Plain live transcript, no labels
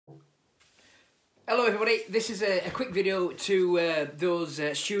Hello everybody, this is a quick video to those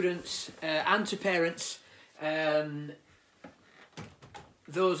students and to parents,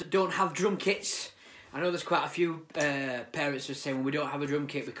 those that don't have drum kits. I know there's quite a few parents who are saying, well, we don't have a drum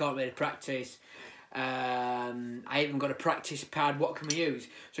kit, we can't really practice. I haven't got a practice pad, what can we use?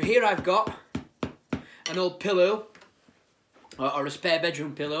 So here I've got an old pillow, or a spare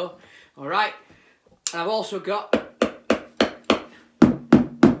bedroom pillow, alright? And I've also got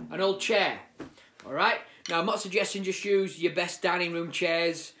an old chair. Alright, now I'm not suggesting just use your best dining room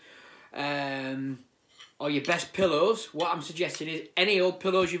chairs or your best pillows. What I'm suggesting is any old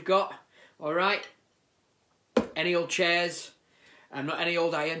pillows you've got, alright, any old chairs, not any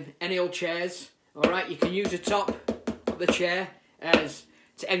old iron, any old chairs, alright. You can use the top of the chair as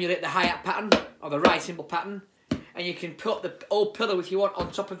to emulate the hi-hat pattern or the right cymbal pattern, and you can put the old pillow if you want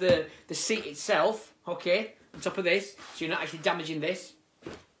on top of the seat itself, okay, on top of this, so you're not actually damaging this.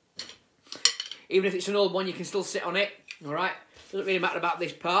 Even if it's an old one, you can still sit on it, alright? Doesn't really matter about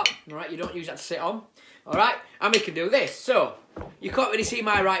this part, alright? You don't use that to sit on, alright? And we can do this. So, you can't really see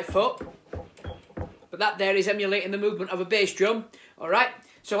my right foot, but that there is emulating the movement of a bass drum, alright?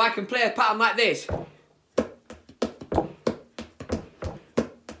 So I can play a pattern like this.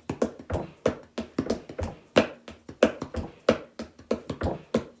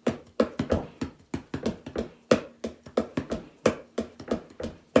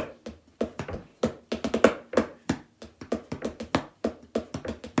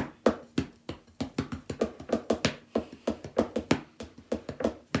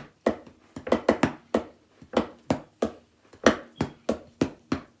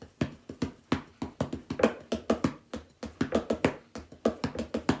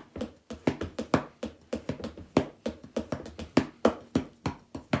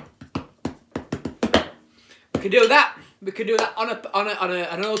 We can do that. We can do that on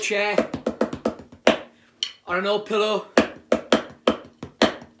an old chair, on an old pillow.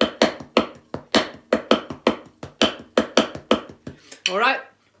 Alright?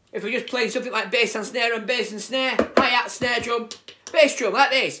 If we're just playing something like bass and snare and bass and snare, hi-hat, snare drum, bass drum like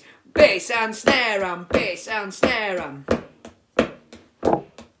this. Bass and snare and bass and snare and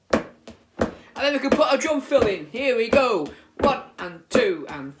then we can put a drum fill in. Here we go. 1 and 2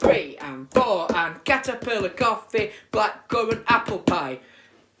 and 3 and 4 and caterpillar, coffee, blackcurrant, apple pie.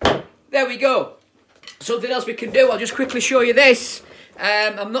 There we go. Something else we can do, I'll just quickly show you this.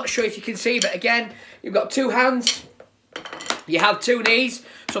 I'm not sure if you can see, but again, you've got two hands. You have two knees.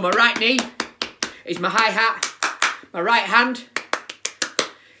 So my right knee is my hi-hat. My right hand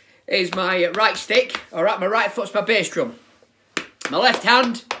is my right stick. Alright, my right foot's my bass drum. My left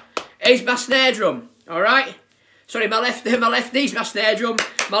hand is my snare drum. Alright? Sorry, my left knee's my snare drum,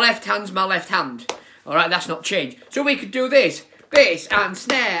 my left hand's my left hand. Alright, that's not changed. So we could do this. Bass and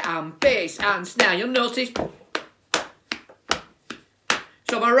snare and bass and snare. You'll notice.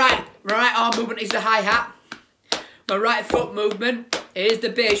 So my right arm movement is the hi-hat. My right foot movement is the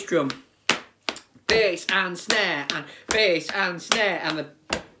bass drum. Bass and snare and bass and snare and the...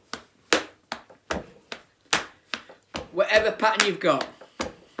 whatever pattern you've got.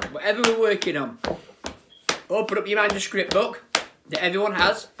 Whatever we're working on. Open up your manuscript book that everyone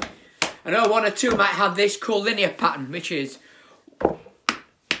has. I know one or two might have this cool linear pattern, which is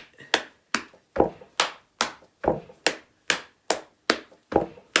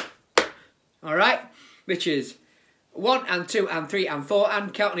alright, which is 1 and 2 and 3 and 4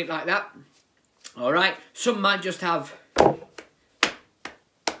 and counting it like that. Alright, some might just have,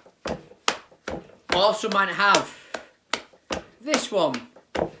 or some might have this one.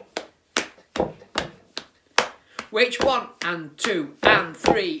 Which 1 and 2 and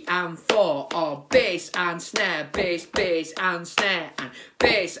 3 and 4 are bass and snare, bass, bass and snare, and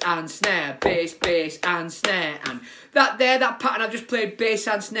bass and snare, bass, bass and snare, and that pattern I've just played, bass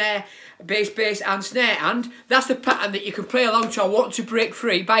and snare, bass, bass and snare, and that's the pattern that you can play along to I Want to Break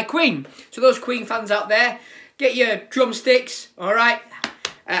Free by Queen. So those Queen fans out there, get your drumsticks, alright,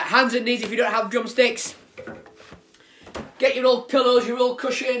 hands and knees if you don't have drumsticks, get your old pillows, your old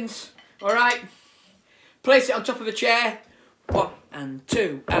cushions, alright. Place it on top of the chair. 1 and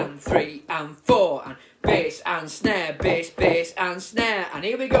 2 and 3 and 4 and bass and snare, bass, bass and snare. And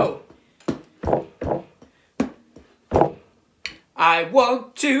here we go. I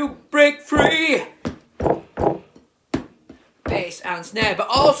want to break free. Bass and snare. But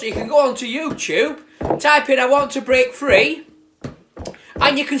also you can go onto YouTube, type in I want to break free,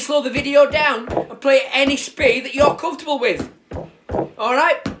 and you can slow the video down and play at any speed that you're comfortable with.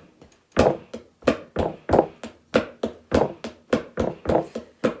 Alright?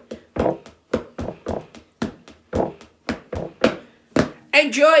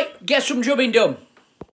 Enjoy, get some drumming done.